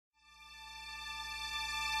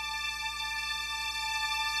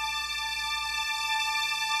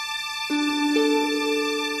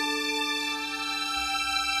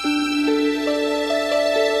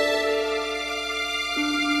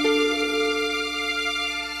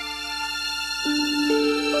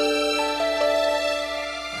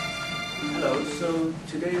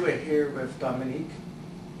with Dominique.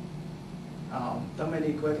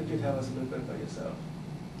 Dominique, why don't you tell us a little bit about yourself?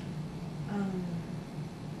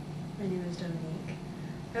 My name is Dominique.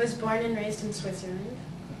 I was born and raised in Switzerland.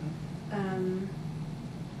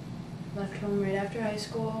 Left home right after high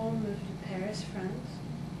school, moved to Paris, France.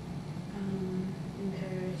 In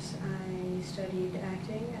Paris, I studied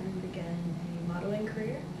acting and began a modeling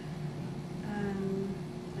career. I'm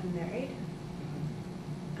married.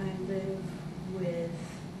 I live with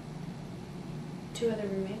 2 other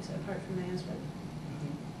roommates apart from my husband.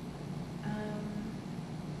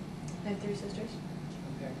 I have 3 sisters.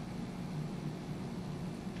 Okay.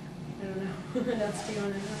 I don't know. What else do you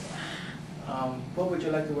want to know? What would you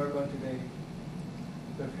like to work on today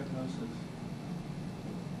with hypnosis?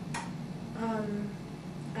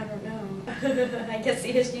 I don't know. I guess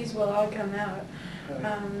the issues will all come out. Right.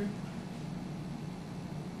 I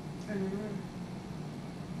don't know.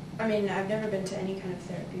 I mean, I've never been to any kind of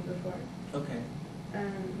therapy before. Okay.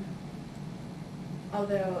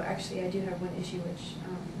 Although, actually, I do have one issue which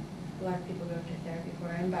a lot of people go to therapy for.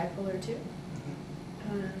 I'm bipolar too.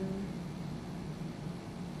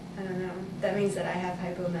 I don't know. That means that I have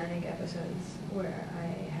hypomanic episodes where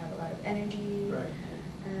I have a lot of energy. Right.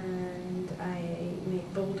 And I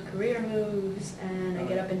make bold career moves, and I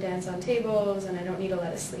get up and dance on tables, and I don't need a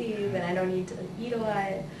lot of sleep, and I don't need to eat a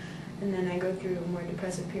lot, and then I go through more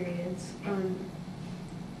depressive periods.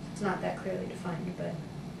 It's not that clearly defined, but...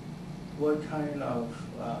 What kind of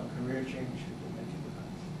career change did you make in the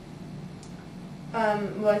past?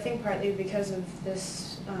 Well, I think partly because of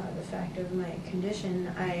this, the fact of my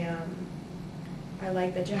condition, I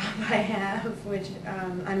like the job I have, which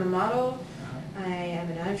I'm a model. I am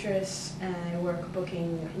an actress, and I work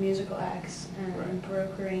booking musical acts and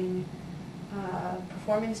brokering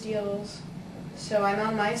performance deals. So I'm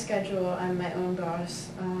on my schedule, I'm my own boss,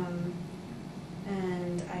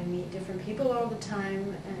 and I meet different people all the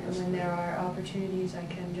time, and when there are opportunities I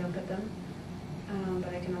can jump at them.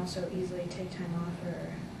 But I can also easily take time off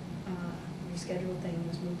or reschedule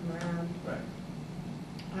things, move them around. Right.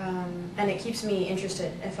 And it keeps me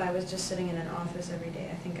interested. If I was just sitting in an office every day,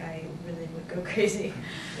 I think I really would go crazy.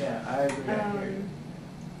 Yeah, I agree. I hear you.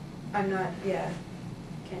 I'm not,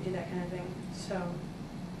 can't do that kind of thing. So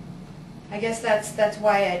I guess that's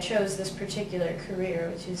why I chose this particular career,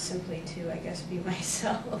 which is simply to, I guess, be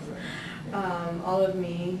myself. Right. All of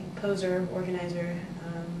me, poser, organizer,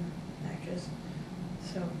 actress.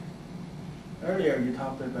 So. Earlier you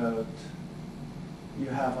talked about you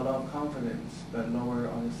have a lot of confidence, but lower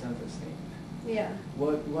on the self-esteem. Yeah.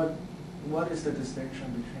 What is the distinction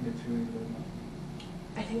between the two in your mind?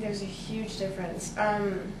 I think there's a huge difference.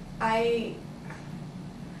 I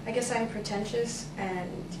guess I'm pretentious and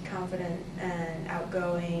confident and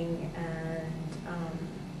outgoing, and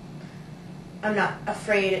I'm not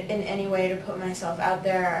afraid in any way to put myself out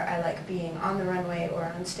there. I like being on the runway or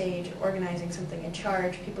on stage, organizing something in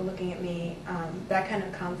charge, people looking at me. That kind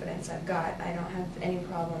of confidence I've got. I don't have any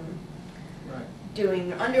problem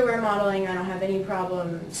doing underwear modeling. I don't have any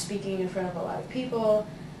problem speaking in front of a lot of people.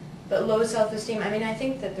 But low self-esteem, I mean, I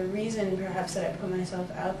think that the reason perhaps that I put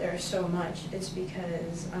myself out there so much is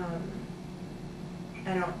because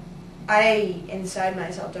I inside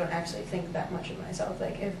myself don't actually think that much of myself.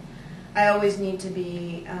 Like, if I always need to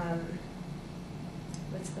be,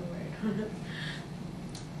 what's the word?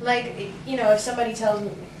 Like, you know, if somebody tells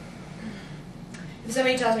me,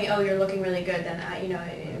 oh, you're looking really good, then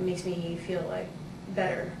it makes me feel like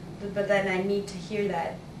better. But then I need to hear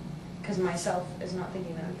that because myself is not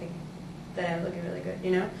thinking that I'm looking really good,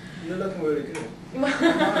 you know? You're looking really good.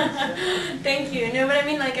 Thank you. No, but I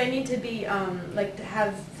mean, like, I need to be, like, to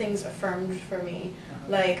have things affirmed for me.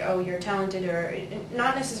 Like, oh, you're talented, or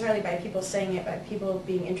not necessarily by people saying it, but people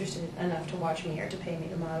being interested enough to watch me or to pay me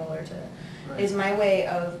to model or to, is my way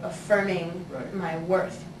of affirming my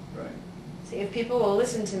worth. Right. See, if people will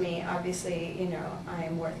listen to me, obviously, you know,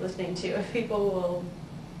 I'm worth listening to. If people will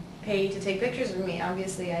pay to take pictures of me,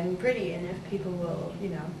 obviously I'm pretty, and if people will, you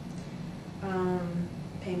know,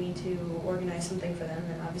 pay me to organize something for them,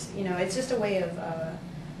 then obviously, you know, it's just a way of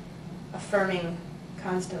affirming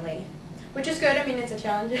constantly. Which is good. I mean, it's a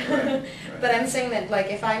challenge. Right. But I'm saying that, like,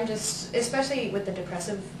 if I'm just, especially with the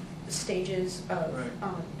depressive stages of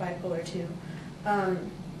bipolar 2,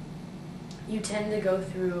 you tend to go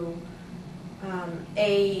through,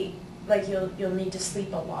 like, you'll need to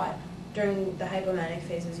sleep a lot. During the hypomanic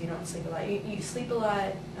phases, you don't sleep a lot. You sleep a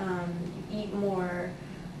lot, you eat more,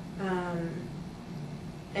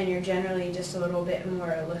 and you're generally just a little bit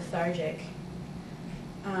more lethargic.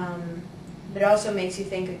 But it also makes you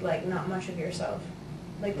think, like, not much of yourself.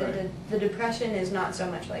 Like, the depression is not so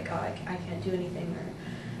much like, oh, I can't do anything,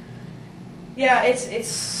 Yeah,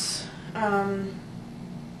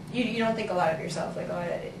 you don't think a lot of yourself, like, oh,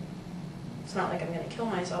 it's not like I'm going to kill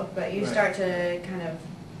myself, but you start to kind of,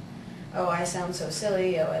 oh, I sound so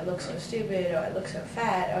silly, oh, I look so stupid, oh, I look so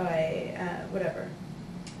fat, oh, whatever.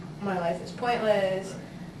 My life is pointless.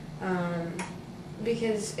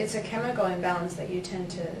 Because it's a chemical imbalance that you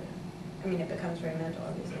tend to, I mean, it becomes very mental,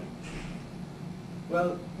 obviously.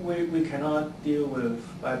 Well, we cannot deal with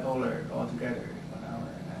bipolar altogether in 1 hour.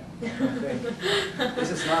 I don't think.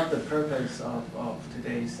 This is not the purpose of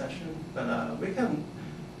today's session, but we can.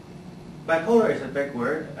 Bipolar is a big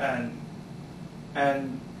word, and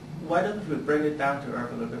why don't we bring it down to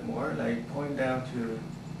earth a little bit more, like point down to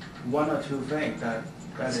 1 or 2 things that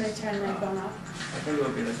Should is. I turn my phone off? I think it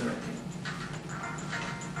would be a good idea.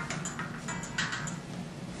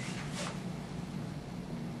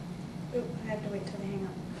 Oop, I have to wait till they hang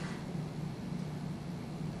up.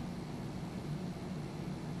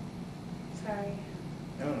 Sorry.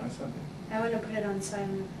 No, that's okay. I want to put it on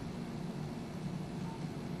silent.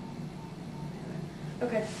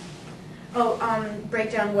 Okay. Oh,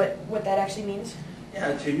 break down what that actually means.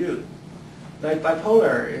 Yeah, to you, like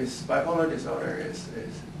bipolar disorder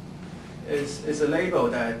is a label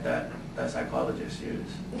that psychologists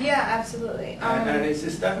use. Yeah, absolutely. And it's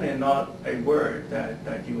definitely not a word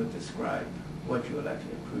that you would describe what you would like to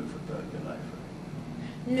improve about your life.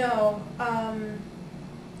 No.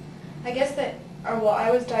 I guess that, well, I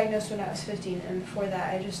was diagnosed when I was 15, and before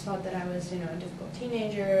that I just thought that I was, a difficult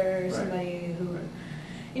teenager, or somebody who,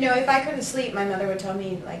 if I couldn't sleep, my mother would tell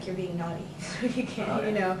me, like, you're being naughty, so you can't,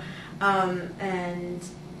 and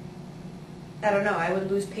I don't know, I would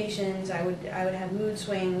lose patience, I would have mood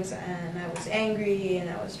swings, and I was angry, and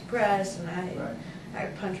I was depressed, and I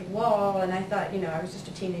would punch a wall, and I thought, I was just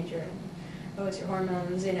a teenager, and oh, it's your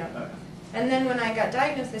hormones, And then when I got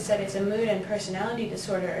diagnosed, they said it's a mood and personality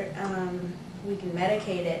disorder. We can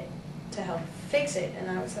medicate it to help fix it, and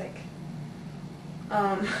I was like,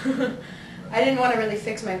 I didn't want to really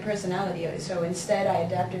fix my personality, so instead I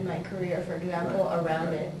adapted my career, for example,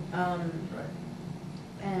 around it.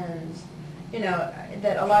 And,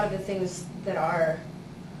 that a lot of the things that are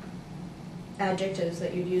adjectives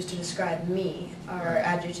that you'd use to describe me are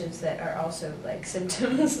adjectives that are also like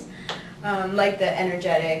symptoms, like the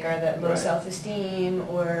energetic or the low self-esteem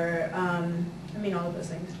or, all of those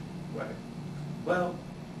things. Right. Well,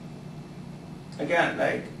 again,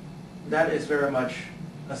 like, that is very much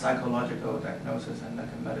a psychological diagnosis and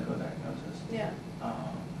like a medical diagnosis. Yeah.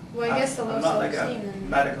 Well, I guess the low I'm not self-esteem. like a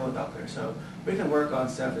medical doctor, so we can work on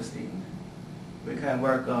self-esteem. We can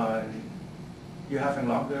work on you having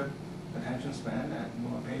longer attention span and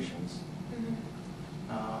more patience.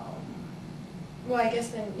 Well, I guess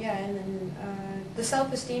then, and then the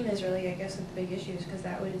self-esteem is really, I guess, the big issues, because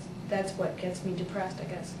that's what gets me depressed, I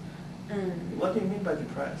guess. What do you mean by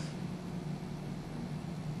depressed?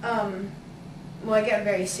 Well, I get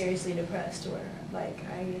very seriously depressed, where, like,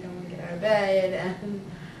 I don't want to get out of bed, and,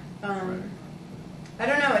 I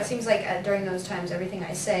don't know, it seems like during those times, everything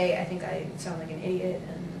I say, I think I sound like an idiot,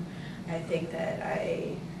 and I think that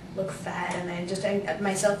I look fat, and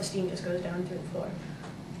my self-esteem just goes down through the floor.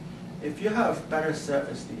 If you have better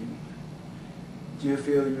self-esteem, do you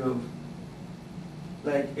feel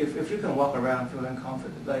if you can walk around feeling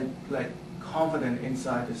confident, like confident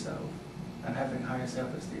inside yourself and having higher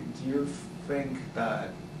self-esteem, do you think that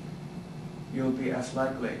you'll be as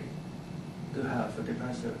likely to have a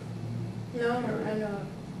depressive period? I know,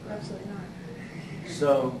 absolutely not.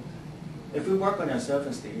 So, if you work on your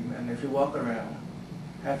self-esteem and if you walk around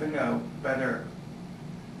having a better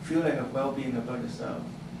feeling of well-being about yourself,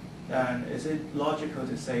 then is it logical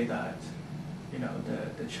to say that,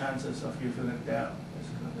 the chances of you feeling down is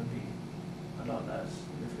going to be a lot less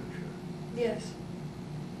in the future? Yes.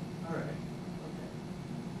 All right. Okay.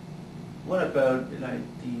 What about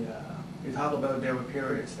you talk about there were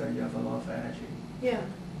periods that you have a lot of energy. Yeah.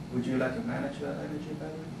 Would you like to manage that energy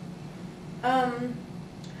better?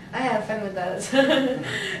 I have fun with those,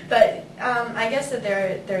 but I guess that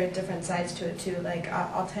there are different sides to it too. Like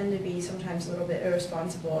I'll tend to be sometimes a little bit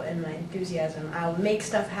irresponsible in my enthusiasm. I'll make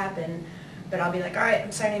stuff happen, but I'll be like, all right,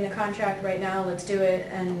 I'm signing the contract right now, let's do it,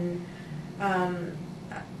 and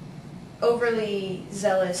overly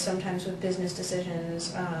zealous sometimes with business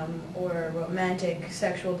decisions or romantic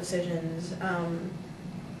sexual decisions.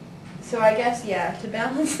 So I guess, to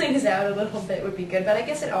balance things out a little bit would be good, but I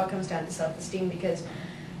guess it all comes down to self-esteem, because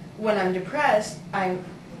when I'm depressed, I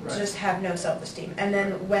just have no self-esteem. And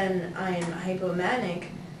then when I'm hypomanic,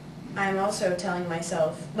 I'm also telling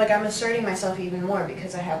myself, like, I'm asserting myself even more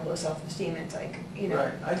because I have low self-esteem. It's like,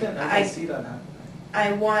 Right, I can see that happening.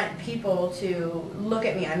 I want people to look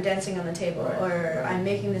at me. I'm dancing on the table, Right, or right. I'm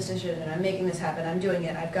making this decision. I'm making this happen. I'm doing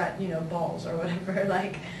it. I've got balls or whatever.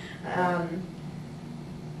 Like,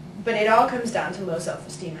 but it all comes down to low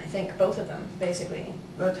self-esteem. I think both of them basically.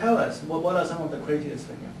 Well, tell us, what are some of the craziest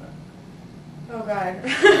things you've done? Oh God.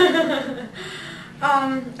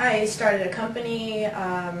 I started a company.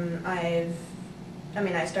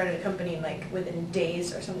 I started a company like within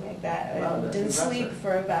days or something like that. Wow, I that's didn't impressive. sleep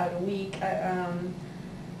for about a week.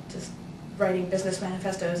 Just writing business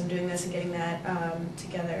manifestos and doing this and getting that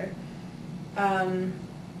together. I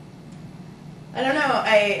don't know.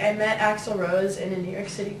 I met Axl Rose in a New York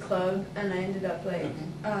City club, and I ended up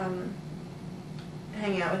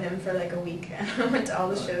hanging out with him for like a week. And I went to all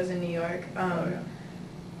the shows in New York.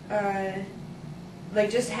 Like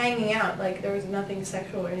just hanging out. Like there was nothing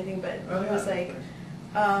sexual or anything, but it was like.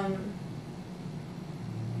 I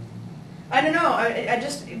don't know. I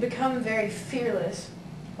just become very fearless.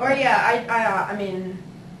 Or I've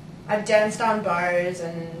danced on bars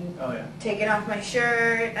and taken off my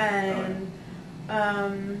shirt and I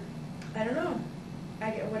don't know.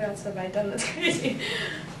 What else have I done that's crazy?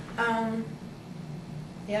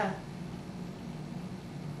 Yeah.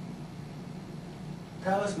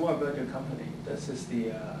 Tell us more about your company. This is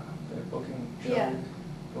the booking show, Yeah.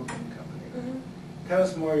 booking company. Mm-hmm. Tell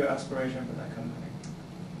us more your aspiration for that company.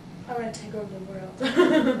 I want to take over the world.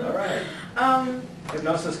 All right.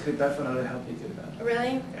 Hypnosis could definitely help you do that.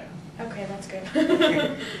 Really? Yeah. Okay, that's good.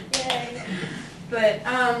 Yay. But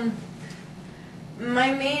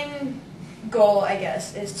my main goal, I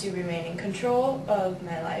guess, is to remain in control of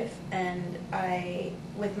my life, and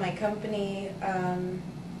with my company,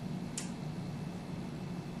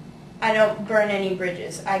 I don't burn any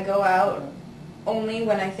bridges. I go out only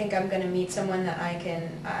when I think I'm going to meet someone that I can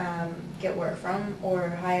get work from or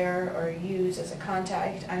hire or use as a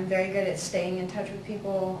contact. I'm very good at staying in touch with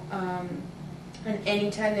people, and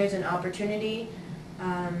anytime there's an opportunity,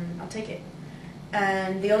 I'll take it.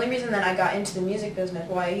 And the only reason that I got into the music business,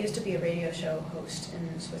 well, I used to be a radio show host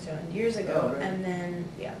in Switzerland years ago, Oh, really? and then,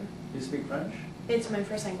 yeah. You speak French? It's my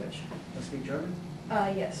first language. You speak German?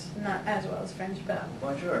 Yes, not as well as French, but...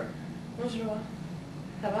 Bonjour. Bonjour.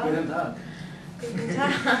 Ça va? Guten Tag. Guten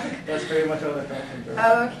Tag. That's very much all the French in German.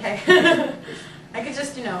 Oh, okay. I could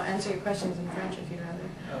just, answer your questions in French if you'd rather.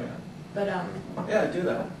 Oh, yeah. But, Yeah, do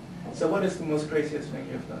that. So what is the most craziest thing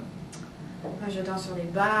you've done? moi, je danse sur les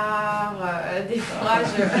bars, des fois,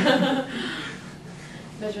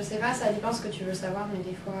 ben, je sais pas, ça dépend ce que tu veux savoir, mais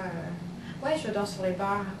des fois, ouais, je danse sur les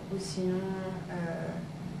bars, ou sinon,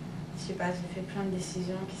 je sais pas, j'ai fait plein de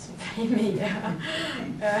décisions qui sont pas les meilleures.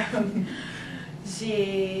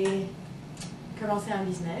 J'ai commencé un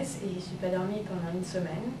business et je suis pas dormi pendant une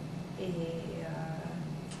semaine, et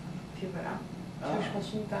puis voilà. Tu veux que je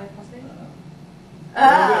continue de parler français?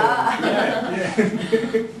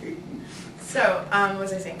 So, what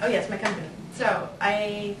was I saying? Oh yes, my company. So,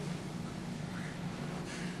 I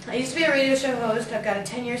used to be a radio show host. I've got a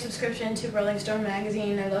 10-year subscription to Rolling Stone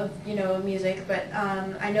magazine. I love, music, but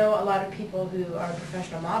I know a lot of people who are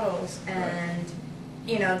professional models, and,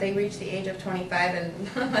 they reach the age of 25 and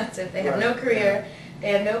that's it. They have no career. They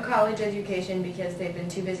have no college education because they've been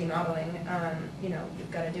too busy modeling.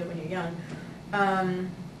 You've got to do it when you're young.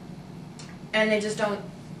 And they just don't,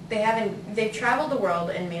 they've traveled the world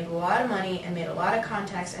and made a lot of money and made a lot of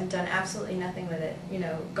contacts and done absolutely nothing with it.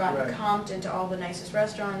 Gotten comped into all the nicest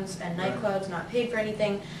restaurants and nightclubs, not paid for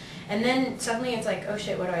anything. And then suddenly it's like, oh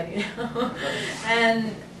shit, what do I do now?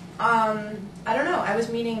 And I don't know, I was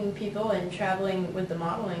meeting people and traveling with the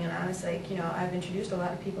modeling, and I was like, I've introduced a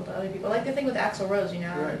lot of people to other people. Like the thing with Axl Rose,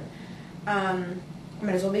 I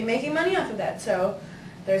might as well be making money off of that. So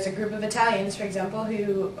there's a group of Italians, for example,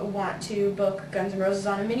 who want to book Guns N' Roses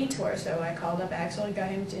on a mini tour. So I called up Axl and got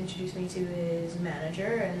him to introduce me to his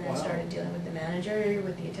manager, and then started dealing with the manager,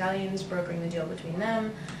 with the Italians, brokering the deal between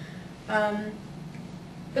them.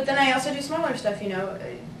 But then I also do smaller stuff,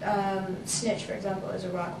 Snitch, for example, is a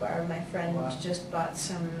rock bar. My friend just bought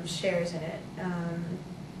some shares in it.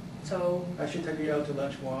 So I should take you out to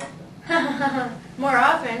lunch more often. more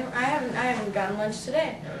often? I haven't gotten lunch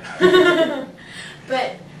today.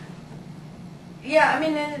 But yeah,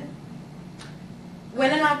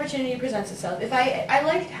 when an opportunity presents itself, I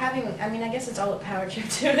like having, I guess it's all a power trip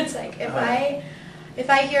too. It's like if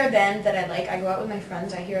I hear a band that I like, I go out with my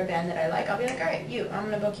friends, I hear a band that I like, I'll be like, all right, I'm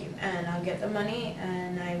going to book you. And I'll get the money,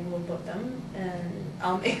 and I will book them, and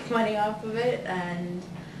I'll make money off of it. And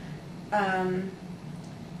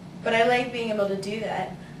but I like being able to do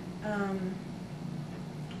that. And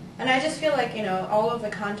I just feel like, all of the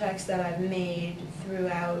contacts that I've made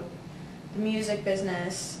throughout the music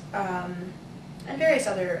business, and various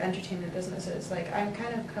other entertainment businesses. Like, I'm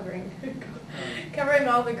kind of covering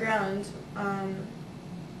all the ground.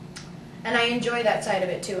 And I enjoy that side of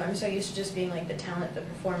it too. I'm so used to just being like the talent, the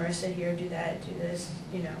performer, sit here, do that, do this,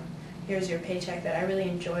 you know, here's your paycheck, that I really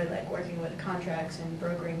enjoy like working with contracts and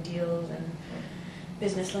brokering deals and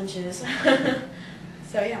business lunches.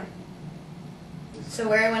 So yeah. So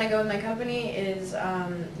where I want to go with my company is,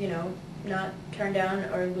 you know, not turn down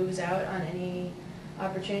or lose out on any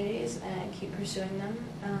opportunities and keep pursuing them.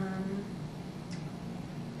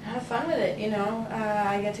 Have fun with it, you know.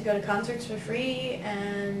 I get to go to concerts for free,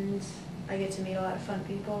 and I get to meet a lot of fun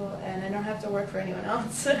people, and I don't have to work for anyone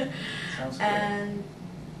else. Sounds great. And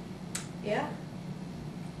yeah.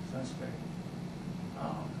 Sounds great.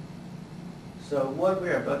 So what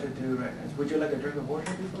we're about to do right now is, would you like a drink of water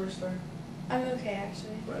before we start? I'm okay,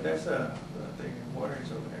 actually. Well, there's a thing, water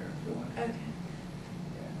is over there if you want. Okay.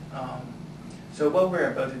 Yeah. So what we're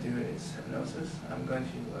about to do is hypnosis. I'm going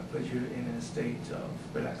to put you in a state of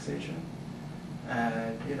relaxation,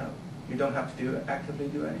 and you know, you don't have to actively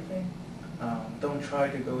do anything. Don't try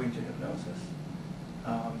to go into hypnosis.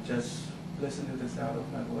 Just listen to the sound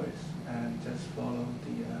of my voice and just follow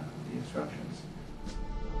the instructions.